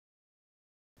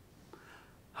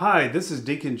Hi, this is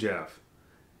Deacon Jeff,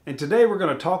 and today we're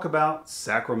going to talk about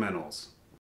sacramentals.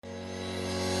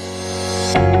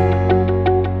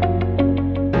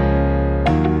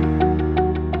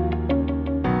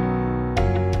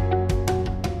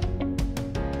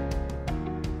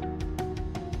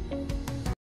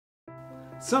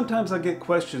 Sometimes I get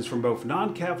questions from both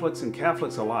non-Catholics and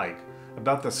Catholics alike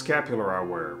about the scapular I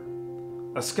wear.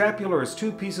 A scapular is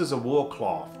two pieces of wool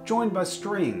cloth joined by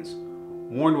strings,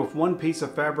 worn with one piece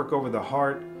of fabric over the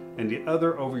heart and the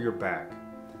other over your back.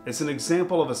 It's an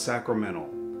example of a sacramental.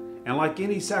 And like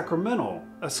any sacramental,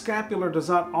 a scapular does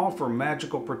not offer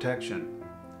magical protection.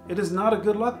 It is not a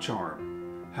good luck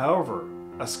charm. However,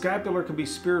 a scapular can be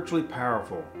spiritually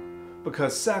powerful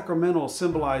because sacramentals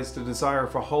symbolize the desire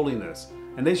for holiness,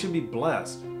 and they should be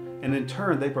blessed, and in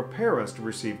turn they prepare us to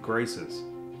receive graces.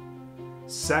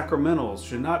 Sacramentals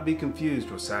should not be confused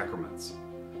with sacraments.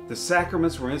 The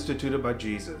sacraments were instituted by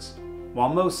Jesus, while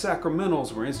most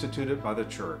sacramentals were instituted by the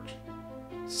church.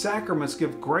 Sacraments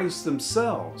give grace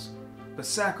themselves, but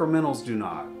sacramentals do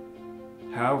not.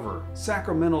 However,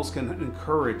 sacramentals can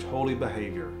encourage holy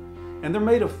behavior, and they're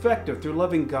made effective through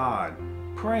loving God,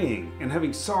 praying, and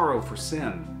having sorrow for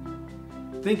sin.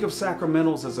 Think of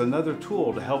sacramentals as another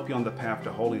tool to help you on the path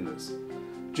to holiness.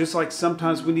 Just like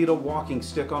sometimes we need a walking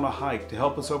stick on a hike to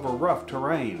help us over rough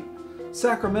terrain,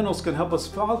 sacramentals can help us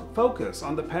focus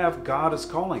on the path God is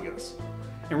calling us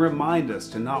and remind us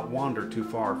to not wander too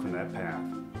far from that path.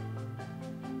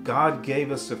 God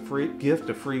gave us the gift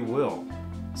of free will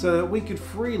so that we could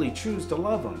freely choose to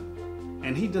love Him,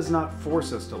 and He does not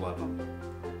force us to love Him.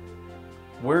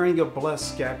 Wearing a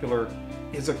blessed scapular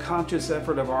is a conscious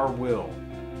effort of our will.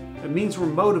 It means we're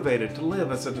motivated to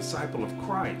live as a disciple of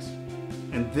Christ.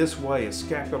 In this way, a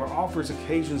scapular offers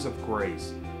occasions of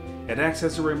grace. It acts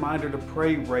as a reminder to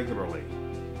pray regularly,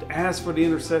 to ask for the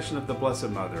intercession of the Blessed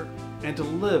Mother, and to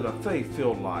live a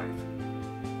faith-filled life.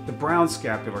 The brown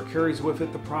scapular carries with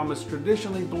it the promise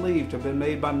traditionally believed to have been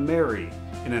made by Mary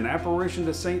in an apparition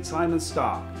to St. Simon's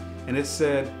Stock, and it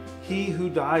said, "He who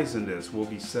dies in this will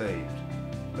be saved."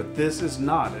 But this is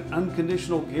not an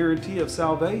unconditional guarantee of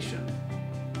salvation.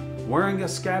 Wearing a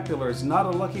scapular is not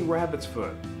a lucky rabbit's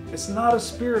foot. It's not a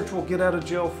spiritual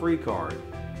get-out-of-jail-free card.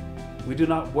 We do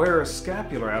not wear a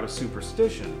scapular out of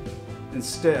superstition.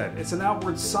 Instead, it's an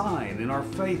outward sign in our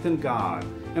faith in God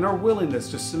and our willingness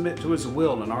to submit to His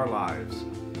will in our lives.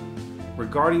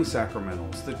 Regarding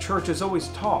sacramentals, the Church has always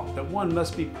taught that one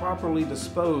must be properly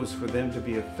disposed for them to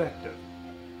be effective.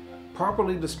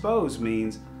 Properly disposed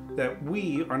means that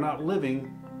we are not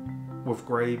living with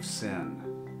grave sin.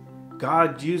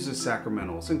 God uses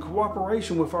sacramentals in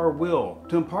cooperation with our will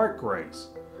to impart grace.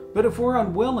 But if we're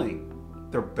unwilling,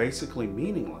 they're basically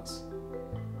meaningless.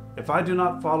 If I do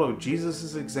not follow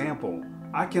Jesus' example,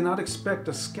 I cannot expect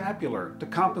a scapular to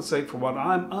compensate for what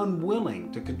I'm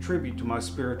unwilling to contribute to my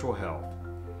spiritual health.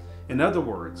 In other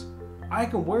words, I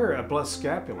can wear a blessed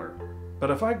scapular,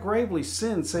 but if I gravely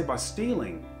sin, say by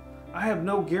stealing, I have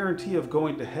no guarantee of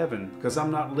going to heaven because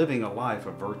I'm not living a life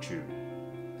of virtue.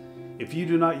 If you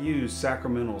do not use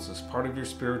sacramentals as part of your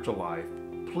spiritual life,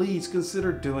 please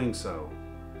consider doing so.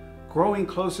 Growing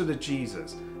closer to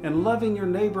Jesus and loving your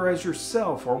neighbor as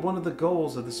yourself are one of the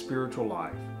goals of the spiritual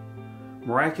life.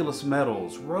 Miraculous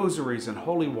medals, rosaries, and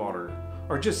holy water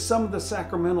are just some of the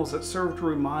sacramentals that serve to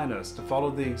remind us to follow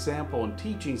the example and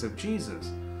teachings of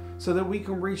Jesus so that we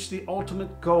can reach the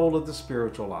ultimate goal of the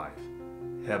spiritual life,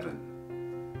 heaven.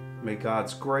 May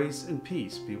God's grace and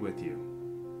peace be with you.